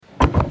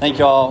Thank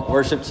you all,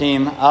 worship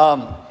team.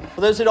 For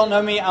those who don't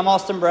know me, I'm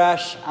Austin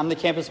Brash. I'm the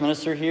campus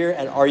minister here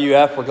at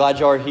RUF. We're glad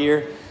y'all are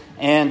here.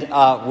 And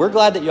we're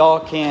glad that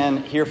y'all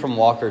can hear from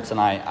Walker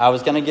tonight. I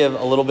was going to give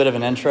a little bit of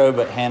an intro,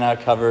 but Hannah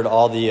covered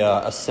all the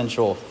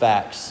essential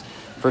facts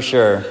for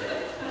sure.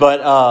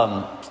 But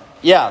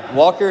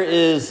Walker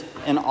is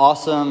an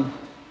awesome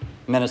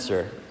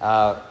minister.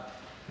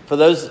 For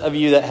those of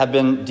you that have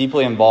been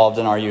deeply involved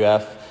in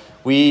RUF,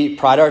 we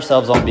pride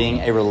ourselves on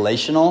being a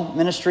relational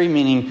ministry,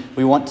 meaning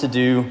we want to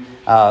do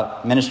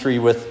ministry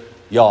with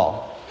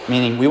y'all.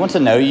 Meaning we want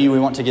to know you, we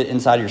want to get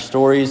inside your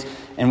stories,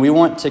 and we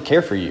want to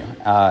care for you.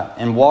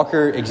 And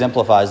Walker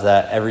exemplifies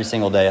that every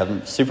single day.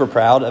 I'm super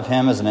proud of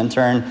him as an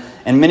intern.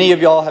 And many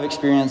of y'all have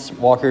experienced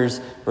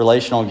Walker's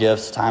relational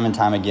gifts time and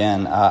time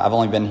again. I've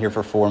only been here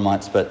for 4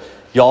 months, but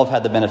y'all have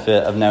had the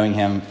benefit of knowing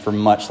him for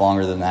much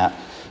longer than that.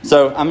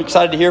 So I'm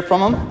excited to hear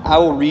from him. I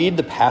will read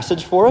the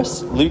passage for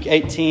us. Luke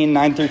 18,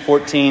 9 through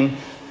 14,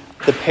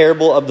 the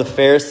parable of the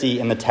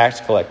Pharisee and the tax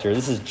collector.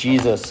 This is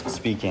Jesus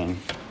speaking.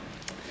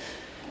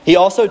 He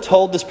also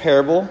told this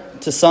parable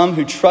to some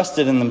who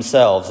trusted in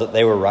themselves that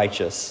they were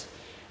righteous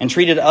and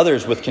treated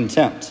others with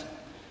contempt.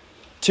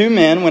 2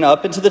 men went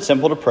up into the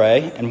temple to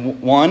pray,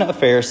 and one a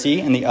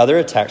Pharisee and the other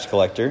a tax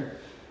collector.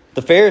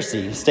 The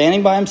Pharisee,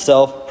 standing by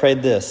himself,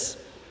 prayed this: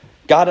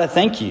 God, I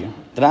thank you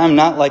that I am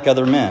not like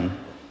other men,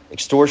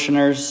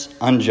 extortioners,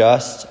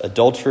 unjust,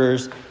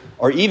 adulterers,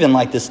 or even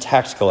like this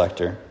tax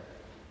collector.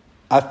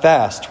 I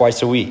fast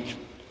twice a week.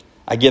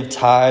 I give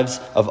tithes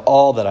of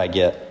all that I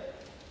get.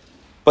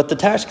 But the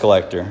tax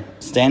collector,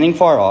 standing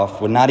far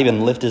off, would not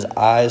even lift his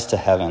eyes to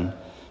heaven,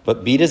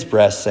 but beat his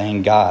breast,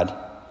 saying, God,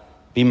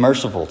 be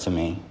merciful to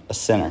me, a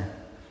sinner.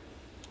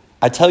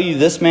 I tell you,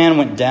 this man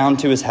went down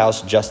to his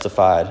house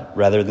justified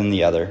rather than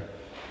the other.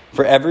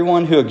 For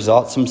everyone who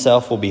exalts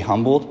himself will be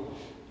humbled,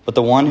 but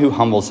the one who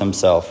humbles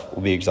himself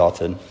will be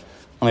exalted.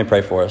 Let me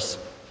pray for us.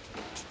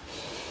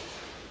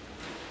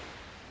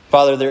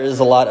 Father, there is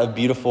a lot of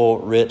beautiful,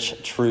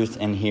 rich truth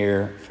in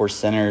here for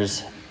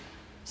sinners,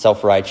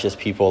 self-righteous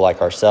people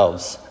like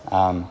ourselves.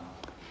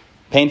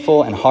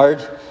 Painful and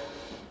hard,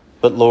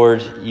 but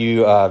Lord,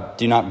 you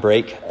do not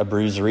break a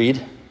bruised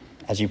reed,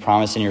 as you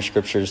promise in your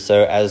scriptures.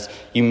 So as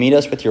you meet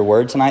us with your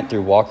word tonight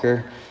through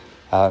Walker,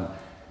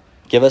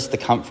 give us the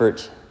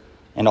comfort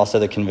and also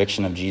the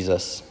conviction of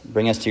Jesus.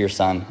 Bring us to your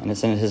Son, and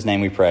it's in his name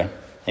we pray.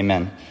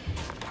 Amen.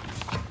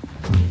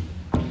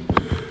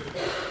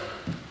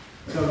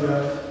 What's up,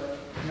 guys?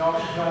 Y'all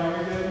hear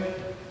me good?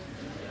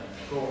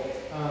 Cool.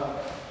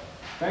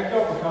 Thank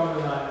y'all for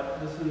coming tonight.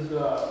 This is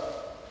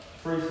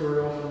pretty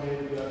surreal for me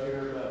to be up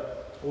here,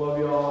 but I love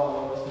y'all. I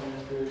love this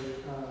ministry,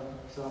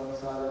 so I'm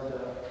excited to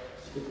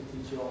get to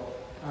teach y'all.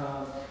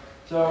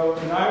 So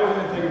tonight we're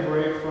going to take a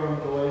break from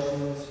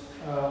Galatians.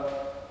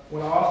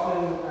 When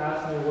Austin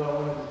asked me what I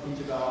wanted to teach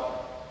about,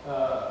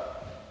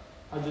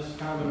 I just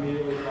kind of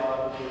immediately thought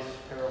of this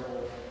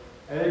parable.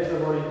 A, because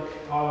I've already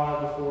taught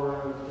on it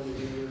before, and it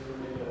was easier for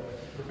me to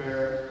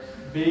prepare.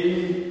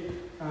 B,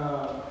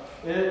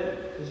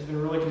 it has been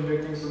really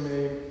convicting for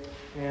me,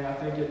 and I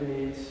think it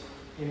needs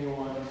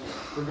anyone,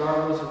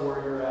 regardless of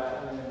where you're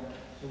at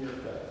in your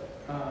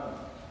faith.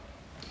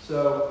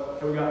 So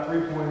we got 3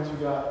 points. We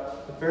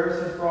got the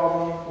Pharisees'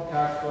 problem, the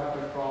tax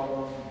collector's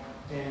problem,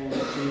 and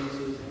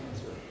Jesus'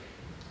 answer.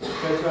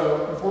 Okay,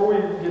 so before we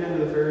get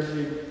into the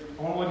Pharisee,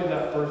 I want to look at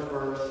that first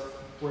verse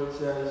where it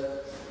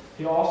says,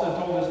 he also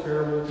told this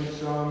parable to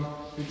some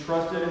who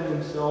trusted in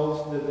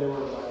themselves that they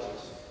were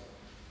righteous.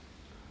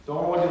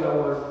 Don't look at that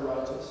word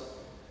righteous.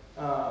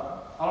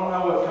 I don't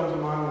know what comes to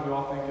mind when you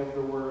all think of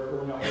the word, or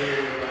when y'all hear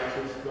the word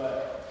righteous,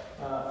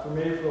 but for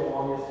me, for the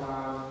longest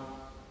time,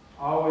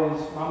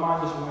 my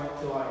mind just went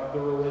to like the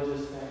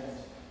religious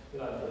things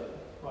that I did.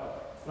 Like,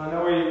 and I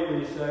know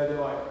we say that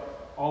like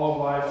all of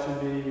life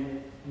should be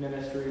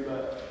ministry,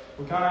 but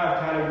we kind of have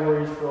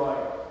categories for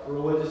like the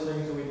religious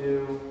things that we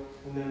do,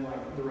 and then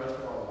like the rest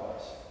of our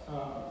lives.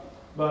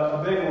 But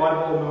a big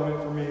light bulb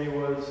moment for me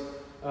was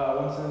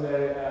one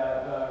Sunday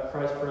at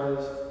Christ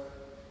Pres.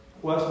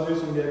 Wes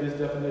Newsom gave his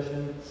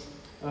definition. It's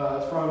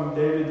from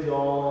David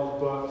Zoll in his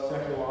book,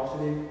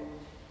 Seculosity.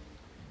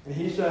 And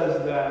he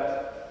says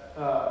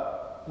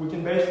that we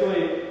can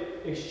basically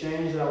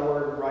exchange that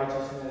word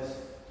righteousness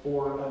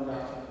for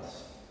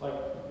enoughness. Like,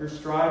 your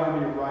strive to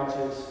be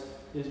righteous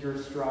is your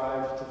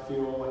strive to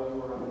feel like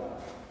you are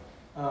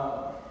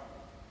enough.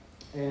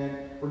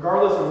 And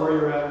regardless of where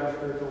you're at in your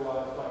spiritual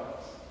life,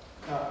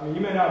 you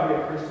may not be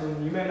a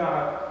Christian, you may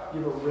not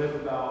give a rip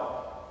about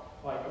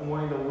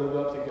wanting to live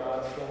up to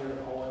God's standard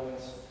of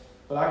holiness,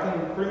 but I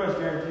can pretty much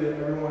guarantee that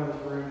everyone in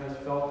this room has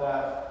felt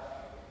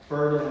that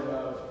burden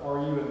of, are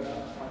you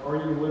enough? Like, are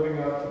you living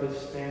up to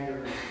this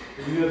standard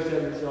that you have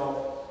set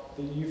yourself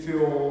that you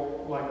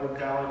feel like would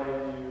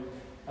validate you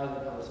as a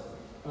person?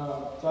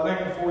 So I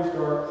think before we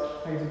start,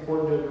 I think it's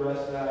important to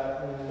address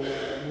that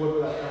and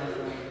look where that comes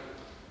from.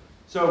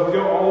 So if we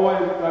go all the way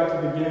back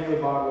to the beginning of the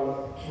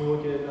Bible, we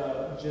look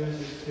at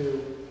Genesis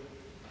 2.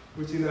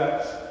 We see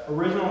that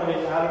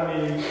originally Adam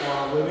and Eve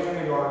are living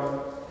in the garden.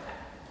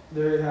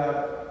 They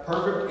have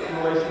perfect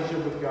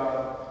relationship with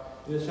God.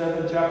 And it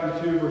says in chapter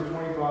 2, verse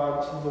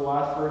 25, this is the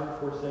last verse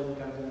before Satan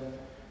comes in. It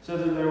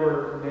says that they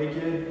were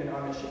naked and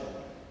unashamed.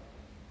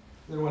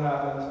 Then what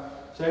happens?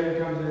 Satan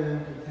comes in,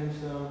 he tempts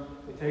them,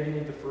 they take and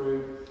eat the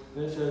fruit.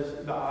 Then it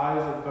says the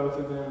eyes of both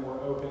of them were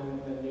open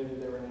and they knew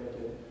that they were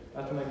naked.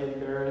 That's when they get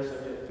embarrassed,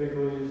 they get fig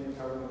leaves and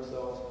cover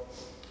themselves.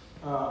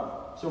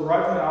 So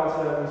right from the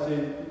outset, we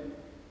see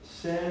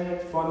sin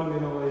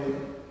fundamentally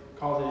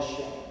causes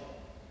shame.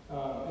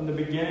 In the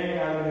beginning,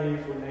 Adam and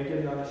Eve were naked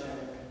and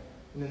unashamed,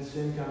 and then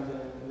sin comes in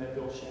and they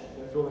feel shame.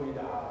 They feel the need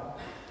to hide.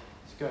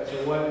 Okay,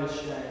 so what is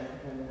shame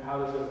and how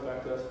does it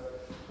affect us?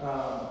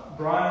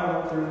 Brian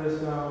went through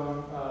this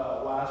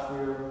last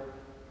year.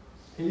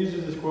 He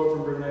uses this quote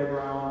from Brene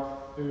Brown,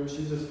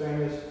 she's this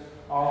famous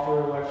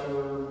author,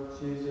 lecturer.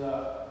 She's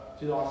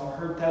awesome.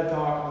 Her TED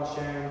Talk on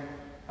shame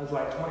has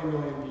like 20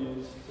 million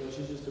views. So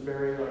she's just a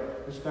very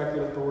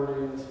respected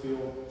authority in this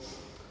field.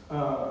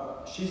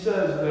 She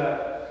says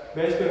that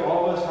basically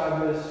all of us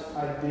have this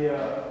idea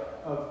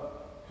of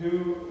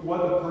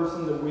what the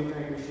person that we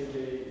think we should be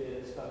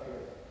is up here.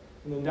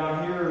 And then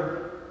down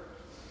here,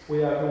 we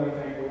have who we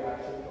think we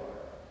actually are.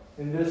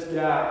 And this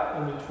gap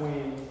in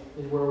between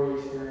is where we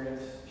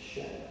experience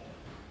shame.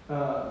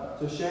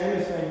 So shame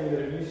is saying that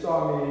if you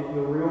saw me,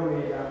 the real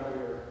me down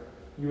here,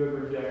 you would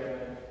reject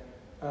me.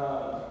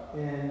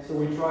 And so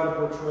we try to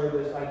portray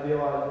this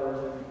idealized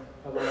version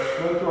of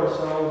us, both to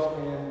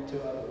ourselves and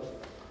to others.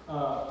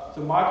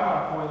 So my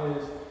kind of point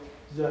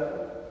is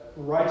that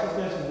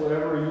righteousness is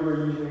whatever you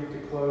are using to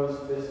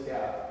close this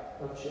gap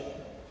of shame.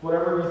 It's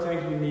whatever you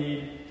think you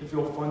need to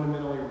feel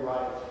fundamentally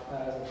right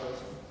as a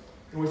person.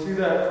 And we see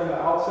that from the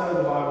outset of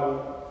the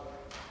Bible,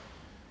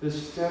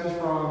 this stems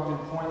from and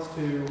points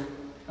to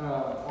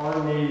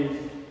our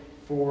need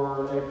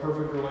for a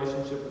perfect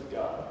relationship with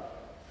God.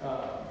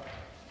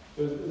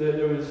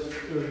 It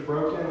was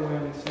broken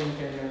when sin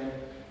came in,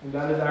 and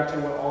that is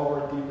actually what all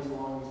of our deepest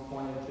longings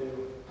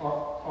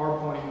are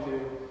pointing to,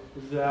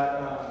 is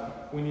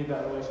that we need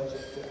that relationship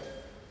fixed.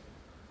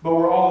 But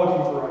we're all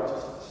looking for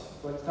righteousness.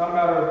 But it's not a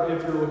matter of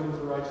if you're looking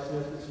for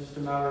righteousness, it's just a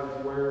matter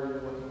of where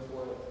you're looking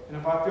for it. And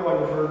if I feel like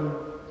the burden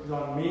is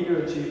on me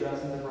to achieve that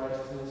sense of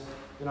righteousness,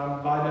 then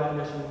I'm by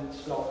definition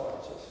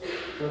self-righteous.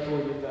 So that's where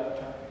we get that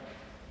term.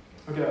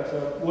 Okay,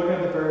 so looking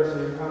at the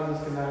Pharisees, how does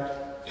this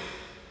connect?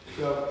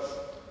 So,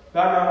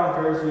 background on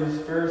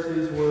Pharisees.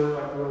 Pharisees were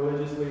like the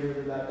religious leaders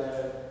of that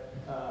day.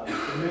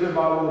 They knew their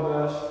Bible the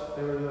best.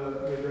 They were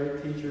the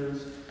great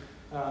teachers.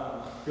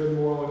 Good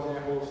moral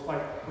examples.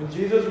 Like when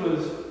Jesus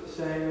was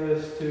saying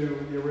this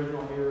to the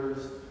original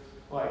hearers,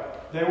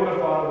 like they would have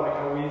thought of like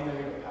how we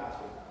think of a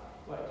pastor.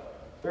 Like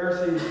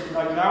Pharisees,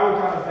 like now we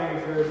kind of think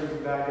of Pharisees as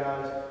bad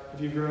guys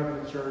if you've grown up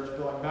in the church,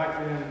 but like back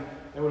then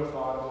they would have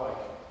thought of like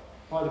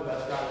probably the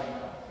best guy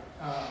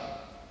we know.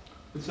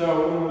 And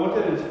so when we look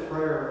at his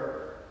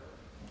prayer,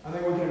 I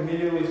think we can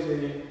immediately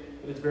see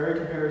that it's very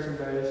comparison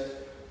based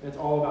and it's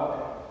all about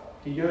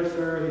him. He goes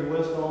through, he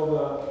lists all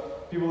the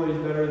people that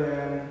he's better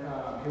than,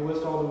 he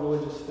lists all the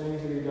religious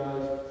things that he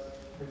does.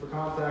 And for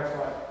context,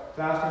 like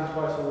fasting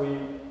twice a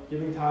week,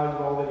 giving tithes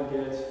of all that he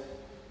gets.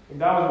 And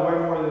that was way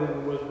more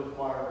than was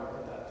required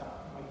at that time.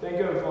 Like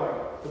think of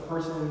like the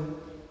person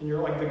in your,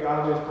 like the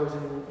godliest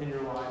person in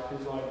your life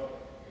who's like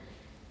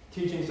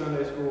teaching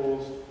Sunday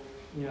schools,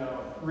 you know,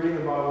 reading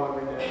the Bible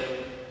every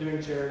day,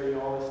 doing charity,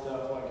 all this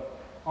stuff. Like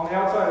on the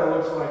outside, it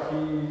looks like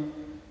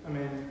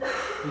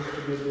he's just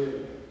a good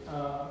dude.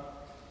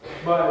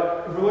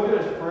 But if we look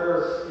at his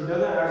prayer, it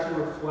doesn't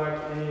actually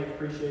reflect any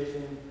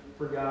appreciation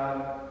for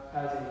God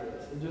as he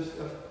is.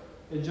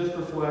 It just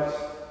reflects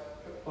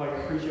like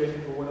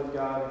appreciation for what his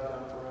God has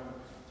done for him.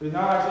 So he's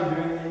not actually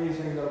doing any of these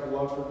things out of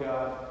love for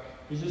God.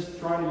 He's just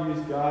trying to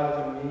use God as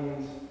a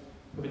means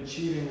of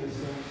achieving this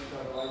sense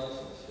of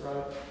righteousness,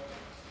 right?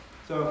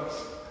 So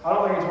I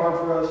don't think it's hard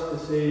for us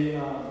to see.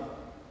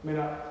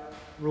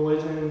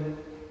 Religion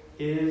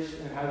is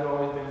and has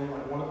always been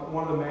like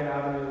one of the main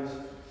avenues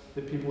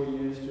that people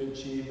use to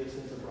achieve this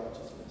sense of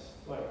righteousness.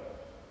 Like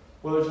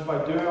whether it's just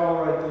by doing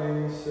all the right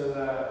things so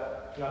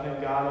that I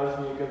think God owes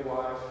me a good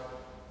life,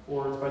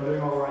 or it's by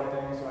doing all the right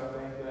things so I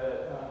think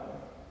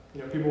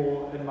that people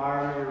will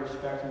admire me or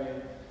respect me.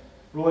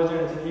 Religion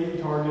is an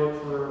easy target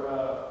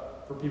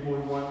for people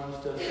who want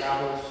just to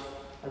establish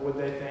like what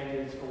they think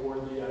is a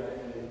worthy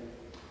identity.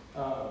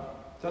 So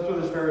that's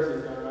what this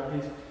Pharisee's done,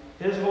 right?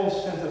 His whole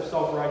sense of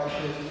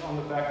self-righteousness is on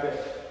the fact that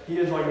he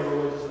is like a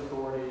religious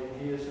authority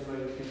and he is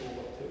somebody that people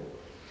look to.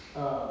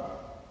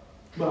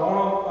 But I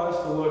want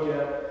us to look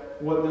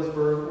at what this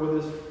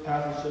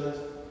passage says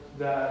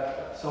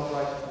that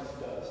self-righteousness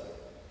does. So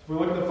if we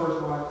look at the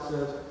first line, it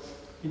says,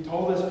 he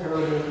told this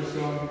parable to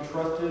someone who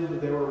trusted that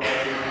they were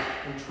righteous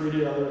and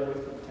treated others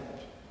with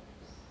contempt.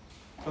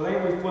 So I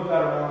think if we flip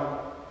that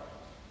around,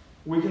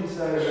 we can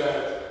say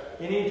that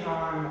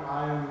anytime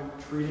I'm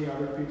treating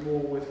other people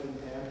with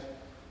contempt,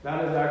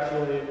 that is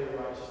actually a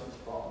righteousness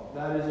problem.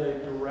 That is a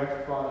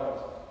direct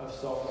product of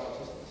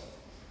self-righteousness.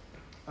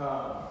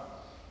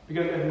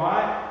 Because if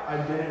my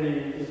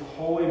identity is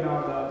wholly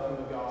bound up in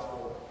the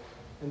gospel,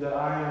 and that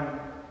I am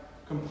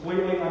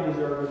completely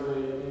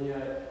undeservedly and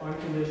yet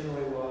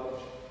unconditionally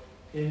loved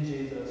in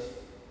Jesus,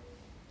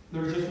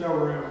 there's just no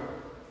room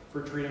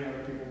for treating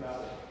other people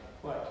badly.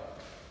 Like,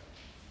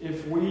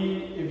 if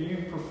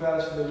you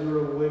profess that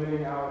you're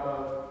living out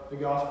of the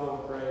gospel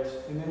of grace,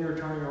 and then you're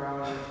turning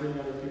around and treating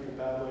other people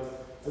badly,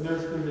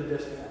 there's a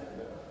disconnect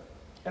there.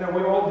 And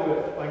we all do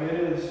it. Like, it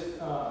is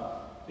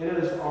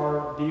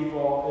our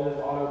default. It is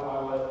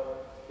autopilot.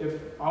 If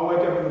I wake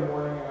up in the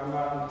morning and I'm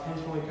not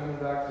intentionally coming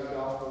back to the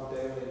gospel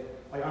daily,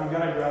 like, I'm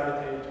going to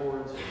gravitate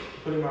towards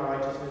putting my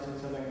righteousness in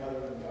something other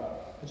than God.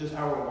 It's just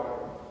how we're wired.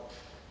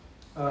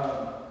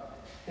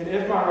 And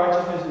if my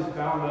righteousness is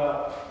bound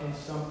up in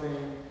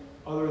something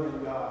other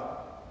than God,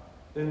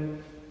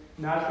 then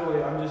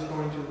naturally I'm just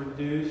going to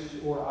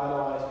reduce or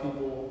idolize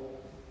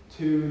people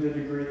to the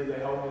degree that they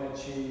help me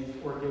achieve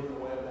or get in the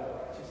way of that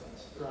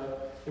righteousness, right?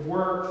 If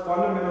we're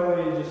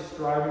fundamentally just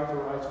striving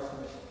for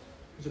righteousness,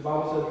 which the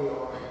Bible says we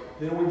are,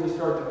 then we just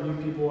start to view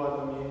people as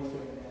a means to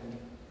an end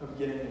of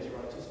getting this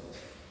righteousness.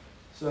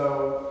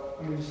 So,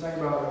 just think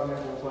about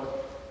examples like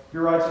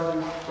your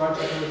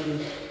righteousness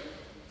is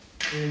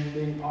in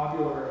being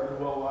popular and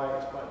well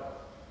liked,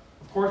 but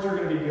of course you're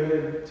going to be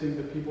good to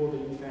the people that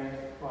you think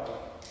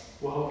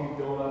will help you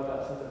build up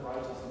that sense of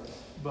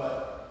righteousness.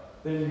 But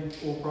then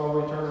we'll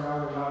probably turn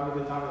around and not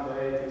give the time of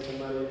day to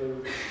somebody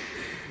who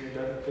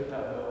doesn't fit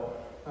that bill.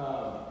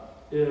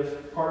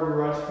 If part of your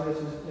righteousness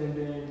is in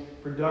being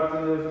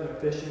productive and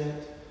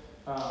efficient,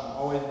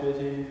 always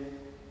busy,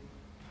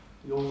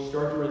 you'll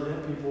start to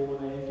resent people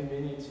when they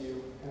inconvenience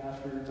you and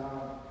ask for your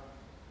time.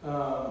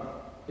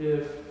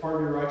 If part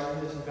of your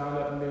righteousness is bound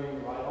up in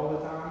being right all the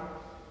time,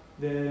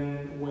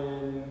 then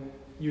when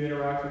you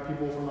interact with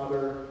people from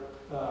other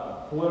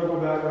political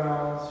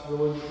backgrounds,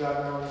 religious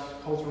backgrounds,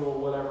 cultural,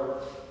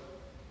 whatever,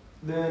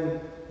 then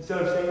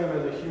instead of seeing them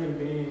as a human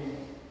being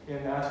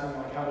and asking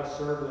how to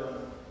serve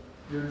them,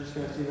 you're just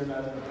going to see them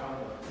as an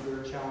opponent.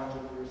 You're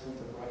challenging your sense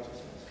of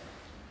righteousness.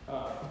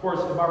 Of course,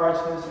 if my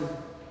righteousness is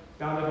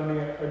bound up in being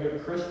a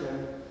good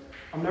Christian,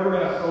 I'm never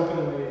going to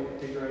openly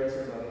degrade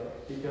somebody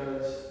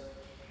because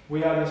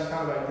we have this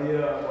kind of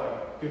idea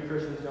of good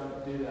Christians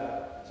don't do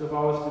that. So if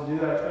I was to do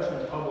that,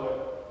 especially in public,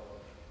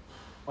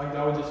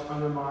 that would just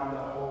undermine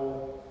that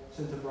whole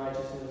sense of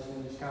righteousness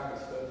and just kind of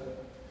expose it.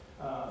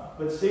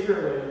 But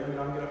secretly,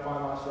 I'm going to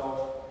find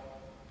myself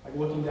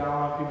looking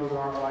down on people that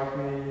aren't like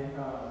me,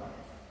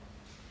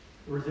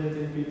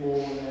 resenting people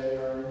when they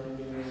are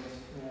inconvenienced,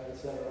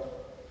 etc.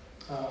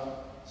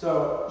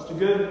 So just a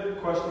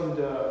good question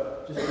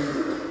to just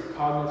be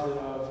cognizant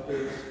of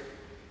is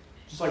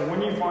just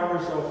when you find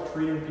yourself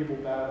treating people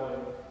badly,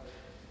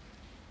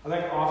 I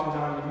think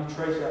oftentimes if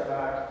you trace that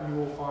back, you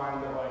will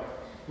find that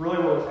really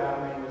what was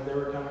happening was they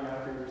were coming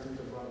after your sense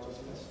of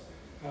righteousness.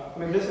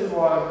 This is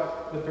why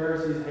the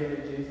Pharisees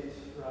hated Jesus,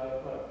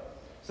 right?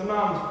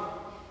 Sometimes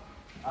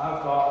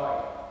I've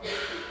thought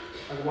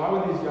why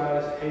would these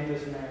guys hate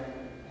this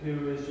man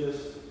who is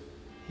just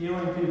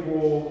healing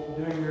people,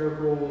 doing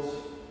miracles,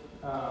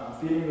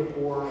 feeding the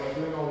poor,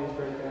 doing all these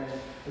great things?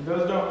 And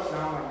those don't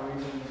sound like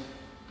reasons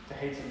to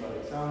hate somebody.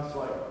 It sounds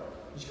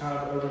just kind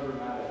of over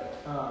dramatic.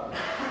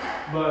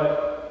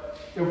 But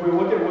if we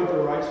look at what the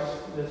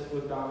righteousness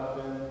was bound up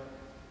in,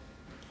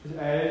 is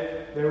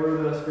they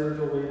were the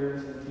spiritual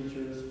leaders and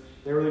teachers.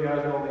 They were the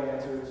guys with all the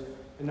answers.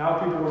 And now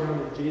people were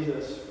coming to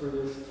Jesus for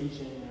this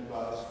teaching and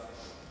advice.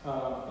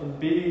 And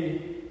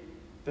B,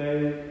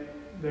 they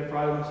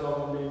prided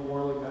themselves on being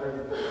morally better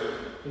than them.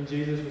 And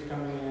Jesus was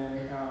coming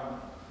in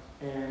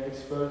and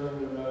exposing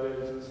their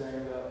motives and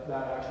saying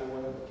that actually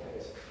wasn't the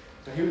case.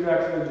 So he was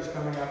actually just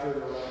coming after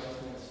their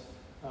righteousness,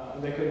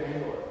 and they couldn't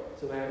handle it,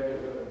 so they had to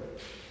get rid of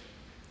it.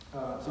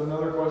 So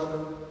another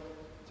question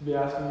to be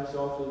asking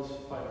yourself is,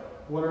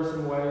 what are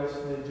some ways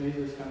that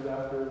Jesus comes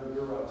after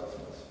your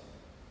righteousness?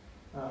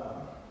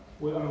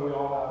 We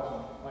all have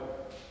them.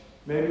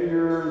 Maybe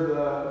you're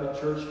the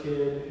church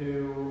kid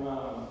who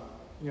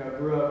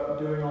grew up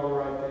doing all the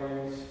right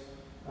things,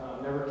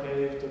 never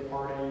caved to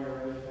partying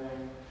or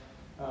anything,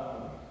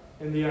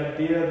 and the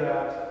idea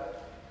that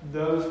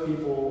those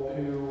people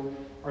who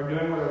are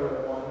doing whatever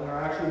they want and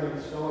are actually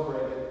being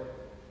celebrated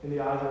in the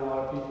eyes of a lot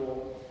of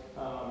people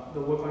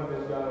that look like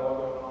they've got it all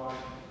going on.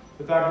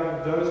 The fact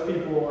that those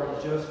people are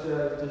just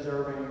as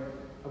deserving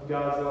of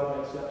God's love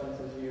and acceptance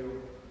as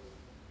you,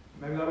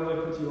 maybe that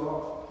really puts you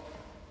off.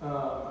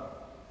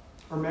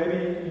 Or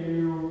maybe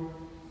you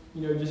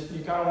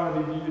kind of want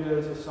to be viewed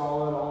as a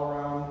solid,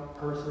 all-around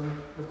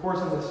person. Of course,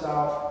 in the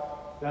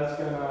South, that's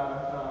going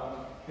to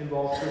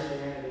involve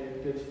Christianity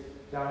because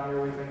down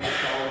here we think that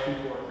solid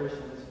people are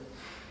Christians.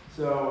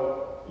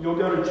 So you'll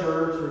go to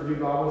church or do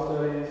Bible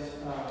studies,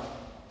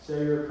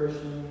 say you're a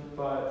Christian,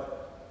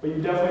 but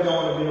you definitely don't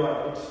want to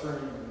be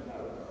extreme in that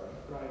regard,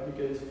 right?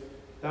 Because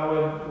that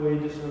would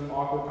lead to some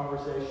awkward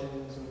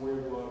conversations and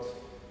weird looks.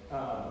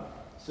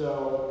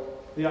 So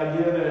the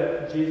idea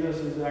that Jesus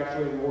is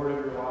actually Lord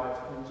of your life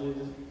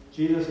and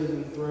Jesus is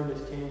enthroned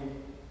as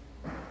King,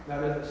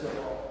 that isn't so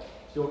well.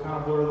 So you'll kind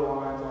of blur the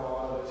lines on a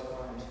lot of those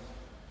claims.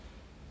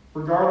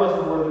 Regardless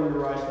of whether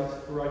your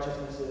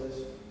righteousness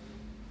is,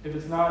 If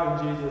it's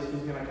not in Jesus,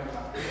 he's going to come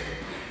after you.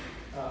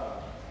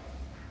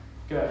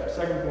 Okay,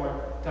 second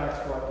point, tax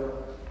collector.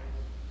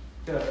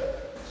 Okay,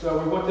 so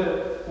we looked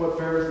at what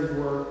Pharisees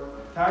were.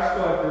 Tax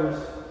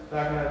collectors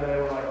back in that day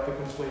were like the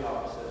complete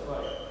opposite.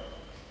 Like,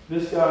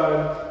 these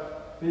guys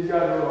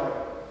were like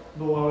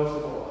the lowest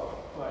of the low.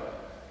 Like,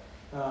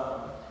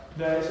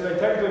 so they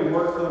technically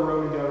worked for the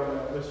Roman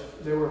government, which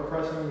they were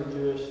oppressing the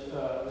Jewish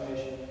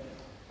nation.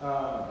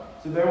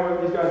 So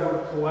these guys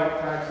would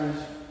collect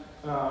taxes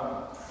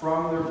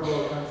from their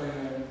fellow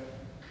countrymen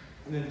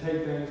and then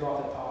take things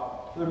off the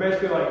top. So they're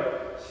basically like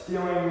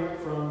stealing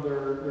from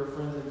their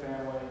friends and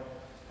family,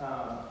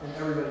 and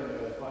everybody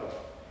knew it. Like,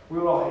 we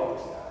would all hate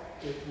this guy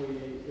if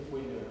we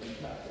knew him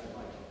back then.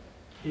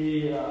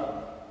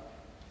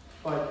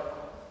 Like,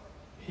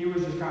 he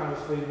was just kind of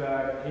a sleaze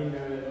bag. He knew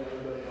it, and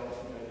everybody else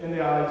knew it, in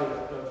the eyes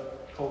of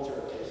culture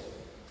at least.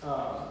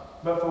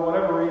 But for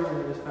whatever reason,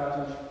 in this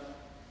passage,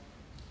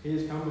 he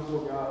has come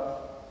before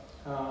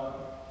God.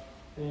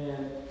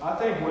 And I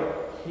think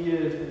what he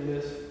is in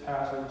this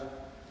passage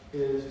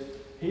is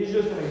he's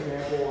just an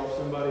example of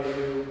somebody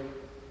who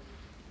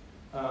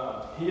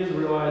he has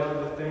realized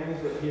that the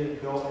things that he has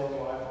built his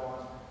life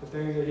on, the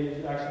things that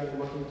he's actually been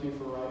looking to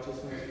for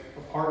righteousness,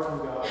 apart from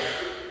God,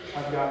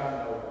 have gotten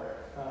him nowhere.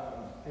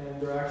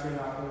 And they're actually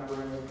not going to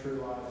bring him true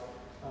life.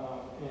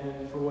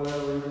 And for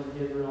whatever reason, he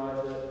has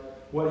realized that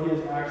what he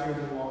has actually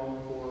been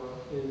longing for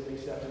is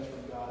acceptance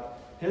from God.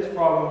 His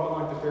problem,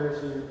 unlike the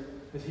Pharisee,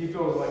 is he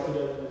feels like he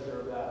doesn't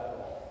deserve that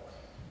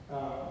at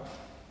all.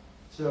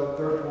 So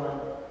third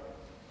point,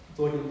 let's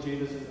look at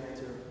Jesus'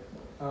 answer.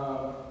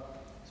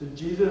 So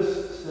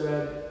Jesus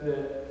said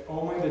that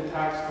only the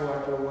tax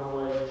collector went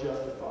away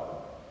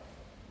justified.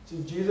 So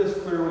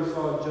Jesus clearly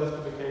saw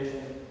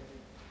justification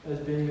as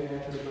being the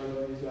answer to both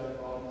of these guys'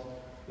 problems.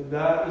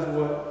 That is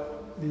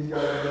what these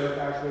guys are both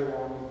actually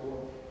longing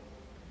for.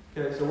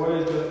 Okay, so what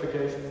is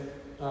justification?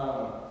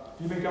 If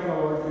you've been coming to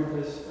large group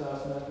this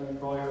semester, you've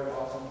probably heard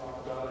Austin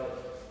talk about it.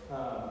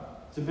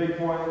 It's a big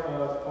point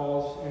of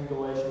Paul's in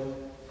Galatians.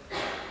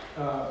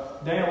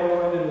 Daniel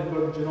Orland, in his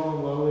book Gentle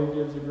and Lowly,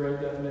 gives a great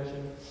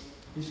definition.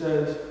 He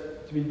says,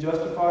 to be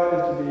justified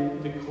is to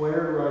be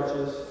declared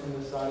righteous in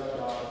the sight of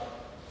God,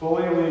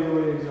 fully and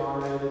legally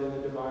exonerated in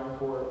the divine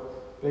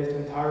court, based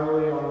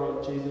entirely on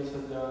what Jesus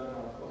has done in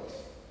our place.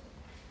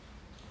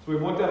 So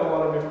we've looked at a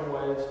lot of different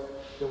ways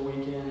that we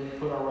can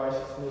put our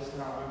righteousness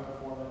in our own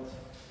performance.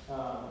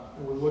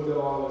 And we've looked at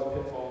all of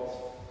those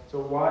pitfalls. So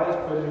why is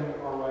putting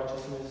our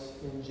righteousness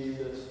in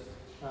Jesus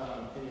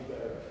any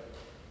better?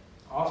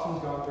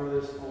 Austin's gone through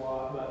this a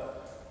lot, but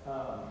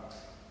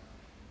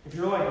if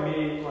you're like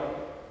me, like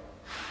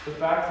the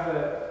fact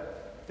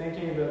that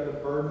thinking that the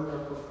burden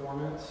of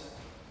performance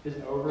is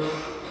over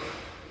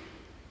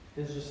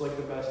is just like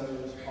the best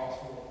news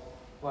possible.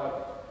 Like,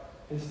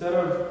 instead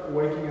of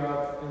waking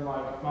up and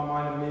like my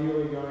mind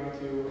immediately going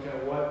to,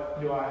 okay, what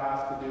do I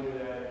have to do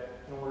today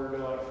in order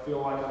to like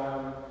feel like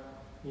I'm,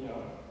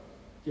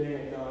 getting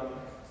it done,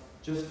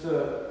 just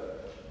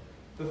the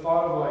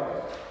thought of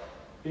like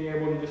being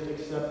able to just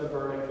accept the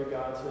verdict that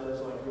God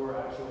says like you're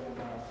actually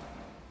enough.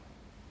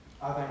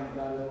 I think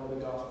that is what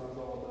the gospel is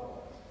all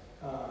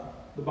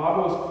about. The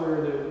Bible is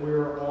clear that we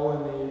are all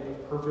in need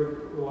of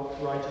perfect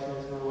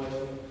righteousness in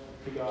relation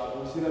to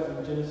God. We see that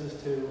from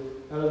Genesis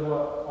 2. That is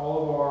what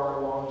all of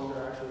our longings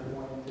are actually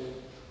pointing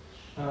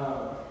to.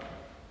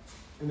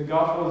 And the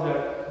gospel is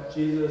that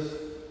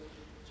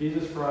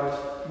Jesus Christ,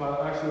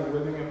 by actually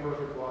living a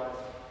perfect life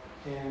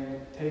and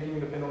taking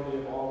the penalty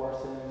of all of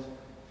our sins,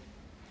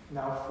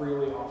 now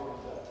freely offers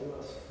that to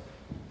us.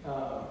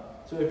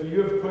 So if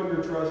you have put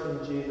your trust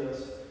in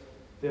Jesus,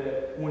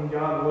 that when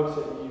God looks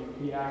at you,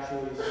 he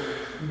actually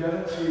sees. He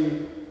doesn't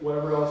see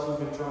whatever else you've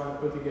been trying to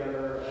put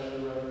together as a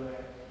resume.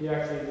 He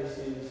actually just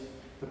sees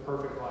the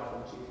perfect life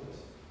of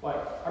Jesus. Like,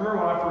 I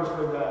remember when I first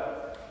heard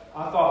that,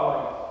 I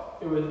thought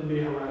like it would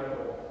be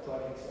heretical to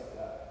like accept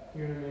that.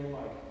 You know what I mean?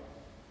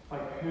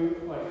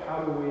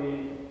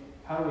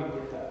 How do we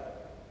get that?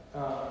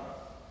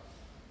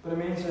 But it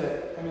means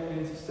that,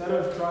 instead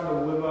of trying to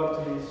live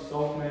up to these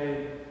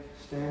self-made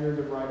standards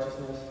of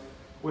righteousness,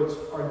 which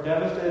are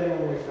devastating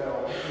when we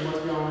fail, and let's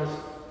be honest,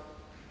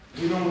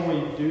 even when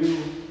we do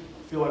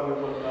feel like we've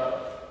lived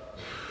up,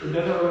 it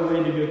doesn't really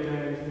lead to good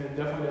things, and it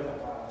definitely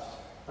doesn't last.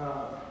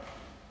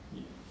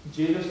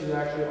 Jesus is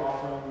actually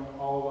offering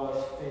all of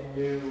us a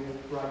new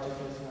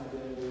righteousness and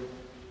identity.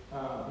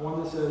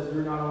 One that says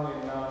you're not only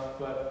enough,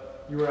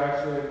 but you are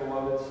actually a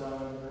beloved son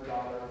or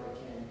daughter of the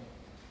King.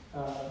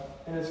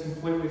 And it's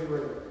completely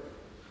free.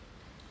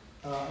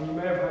 And you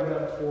may have heard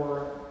that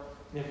before.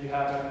 If you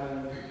haven't,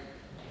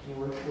 then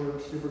we're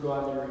super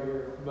glad that you're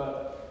here.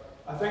 But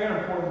I think an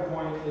important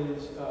point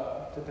is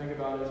to think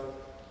about is,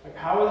 like,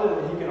 how is it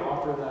that he can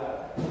offer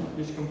that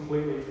just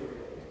completely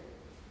freely?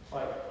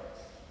 Like,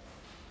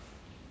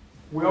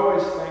 we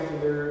always think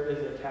that there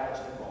is a catch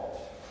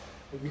involved,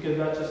 because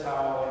that's just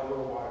how we're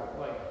wired.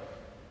 Like,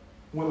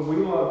 when we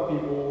love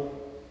people,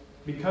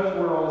 because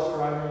we're all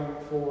striving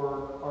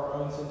for our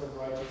own sense of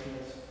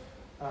righteousness,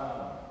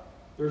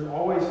 there's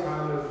always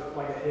kind of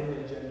like a hidden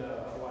agenda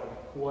of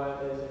like,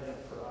 what is in it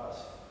for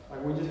us.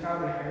 Like, we just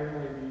kind of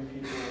inherently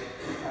view people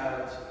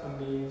as a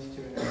means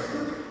to an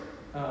end.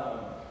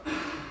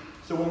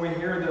 So when we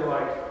hear that,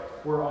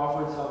 like, we're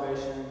offered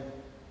salvation,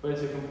 but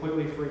it's a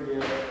completely free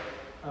gift,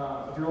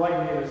 if you're like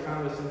me, there's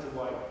kind of a sense of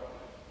like,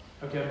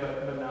 okay,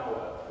 but now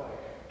what? Like,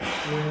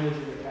 when is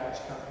the catch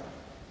coming?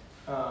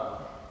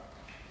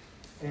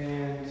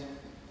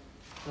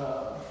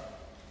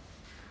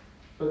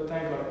 But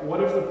think, like,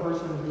 what if the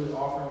person who is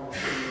offering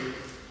this to you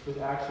was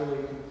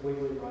actually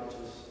completely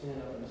righteous in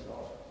and of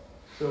himself?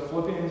 So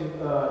Philippians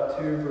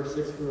 2, verse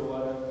 6 through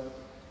 11,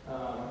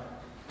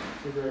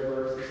 it's a great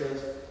verse. It says,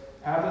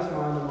 "Have this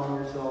mind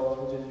among yourselves,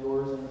 which is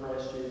yours in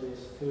Christ Jesus,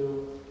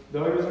 who,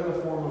 though he was in the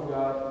form of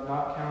God, did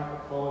not count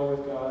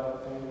equality with God a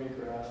thing to be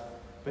grasped,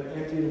 but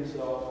emptied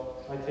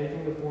himself by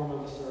taking the form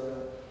of a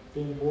servant,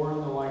 being born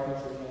in the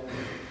likeness of men.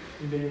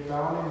 And being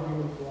found in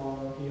human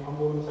form, he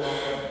humbled himself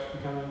by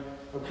becoming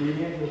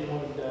obedient to the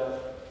point of death,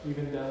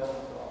 even death on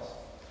the cross.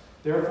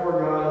 Therefore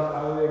God has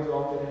highly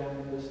exalted him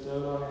and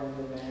bestowed on him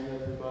the name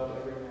that is above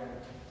every name,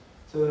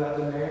 so that at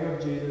the name of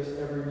Jesus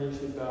every knee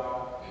should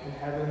bow, in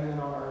heaven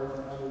and on earth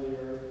and under the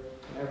earth,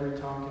 and every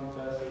tongue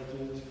confess that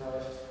Jesus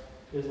Christ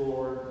is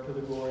Lord, to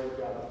the glory of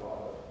God the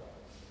Father."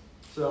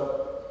 So,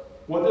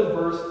 what this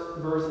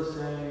verse is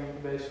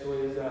saying basically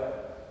is that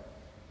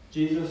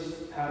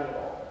Jesus had it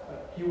all.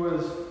 He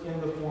was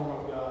in the form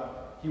of God.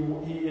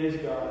 He is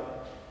God.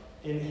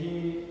 And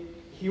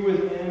he was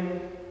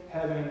in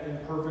heaven in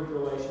perfect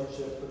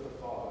relationship with the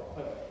Father.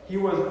 Like, he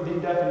was the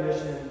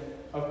definition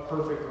of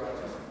perfect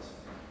righteousness.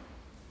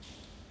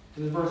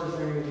 This verse is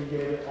saying that he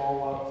gave it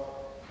all up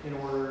in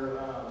order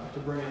to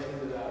bring us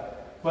into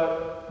that.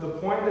 But the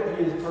point that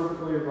he is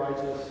perfectly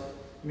righteous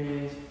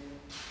means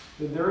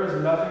that there is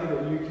nothing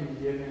that you can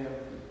give him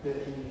that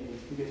he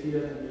needs, because he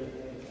doesn't need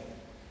anything.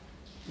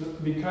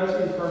 Because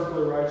he's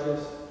perfectly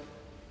righteous,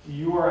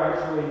 you are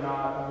actually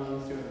not a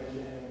means to an end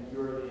to him.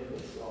 You are the end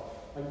itself.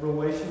 Like,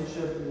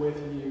 relationship with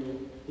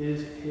you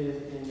is his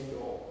end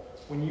goal.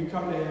 When you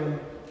come to him,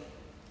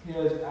 he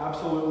has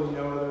absolutely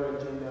no other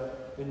agenda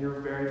than your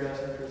very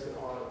best interest at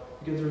heart,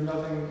 because there's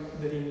nothing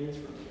that he needs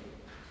from you.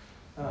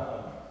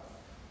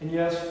 And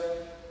yes,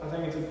 I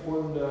think it's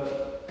important to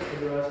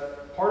address,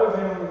 part of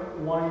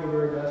him wanting the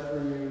very best for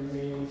you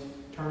means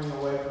turning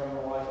away from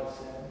a life of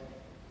sin.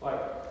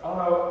 Like, I don't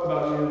know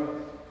about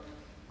you,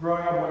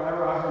 growing up,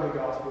 whenever I heard the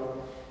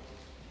gospel,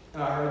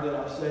 and I heard that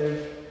I'm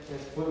saved, and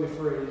it's completely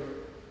free,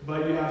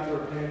 but you have to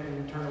repent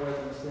and turn away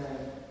from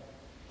sin,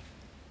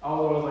 I was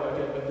always like,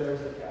 okay, but there's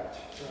the catch,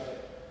 right?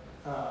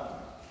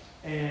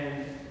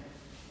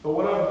 But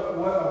what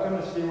I've come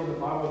to see, what the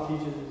Bible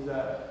teaches, is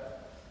that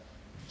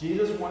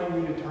Jesus wanting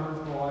you to turn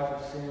from a life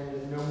of sin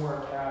is no more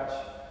a catch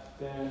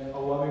than a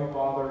loving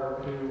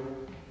father who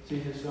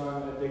sees his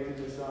son addicted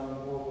to some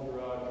horrible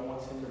drug and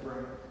wants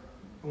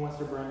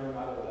to bring him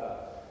out of that.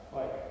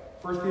 Like,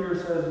 1 Peter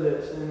says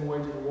that sin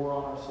wages war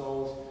on our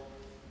souls.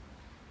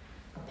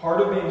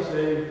 Part of being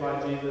saved by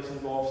Jesus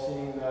involves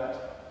seeing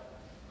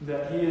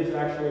that he is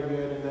actually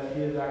good, and that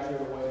he is actually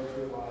the way to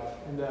true life.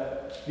 And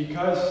that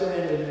because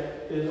sin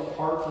is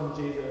apart from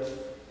Jesus,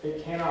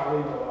 it cannot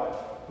lead to life,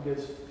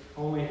 because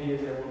only he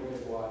is able to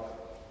give life.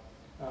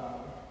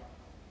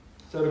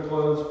 So to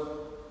close,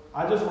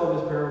 I just love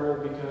this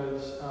parable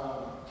because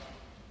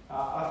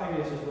I think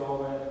it's just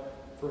relevant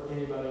for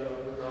anybody,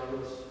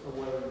 regardless of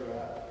where you're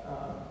at.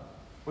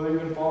 Whether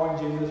you've been following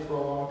Jesus for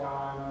a long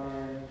time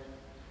and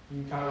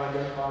you kind of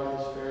identify with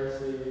this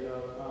Pharisee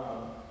of,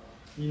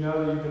 you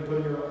know that you've been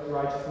putting your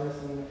righteousness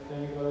in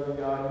things other than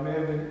God. You may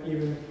have been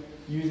even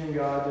using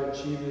God to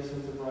achieve this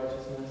sense of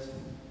righteousness.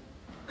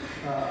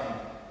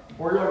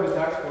 Or you're like the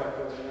tax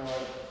collector,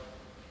 like,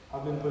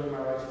 I've been putting my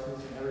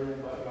righteousness in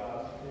everything but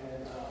God.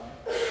 And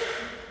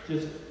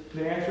just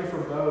the answer for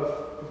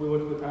both, if we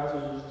look at the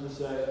passage, is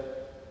to say,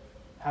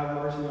 have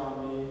mercy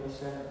on me, a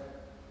sinner.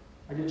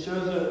 Like, it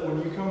shows that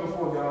when you come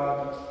before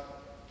God,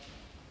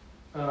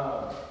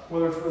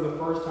 whether it's for the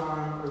first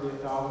time or the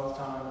 1,000th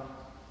time,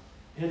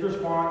 his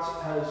response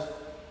has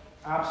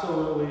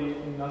absolutely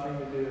nothing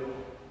to do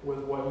with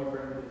what you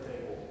bring to the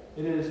table.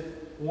 It is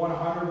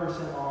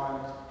 100%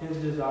 on his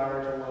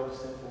desire to love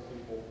sinful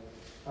people.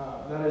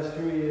 That is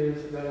who he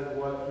is. That is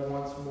what he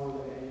wants more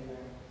than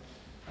anything.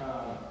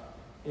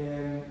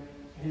 And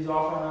he's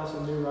offering us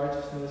a new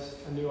righteousness,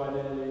 a new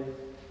identity.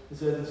 It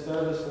says, instead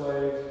of a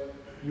slave,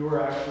 you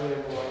are actually a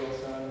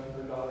beloved son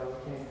or daughter of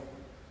the King.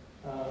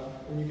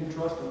 And you can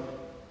trust him.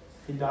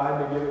 He died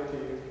to give it to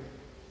you.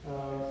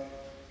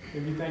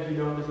 If you think you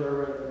don't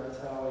deserve it, then that's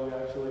how you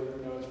actually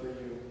know it's for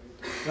you.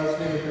 That's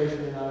the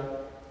invitation tonight.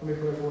 Let me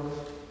pray for us.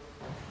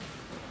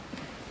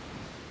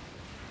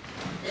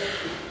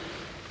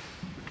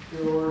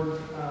 Dear Lord,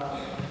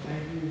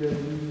 thank you that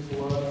you just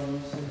love and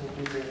use simple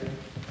people.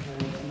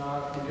 And it's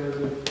not because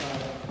of,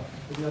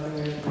 there's nothing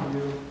in it for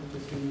you, it's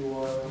just who you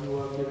are. You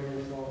love giving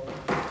yourself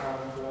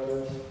for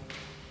others.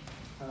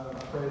 I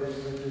pray that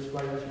you would just,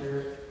 by your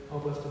Spirit,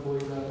 help us to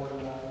believe that more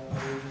tonight. And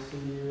we just see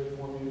you as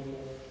more beautiful.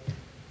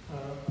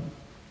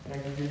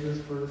 Thank you,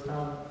 Jesus, for this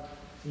time.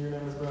 In your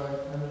name is pray.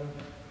 Amen.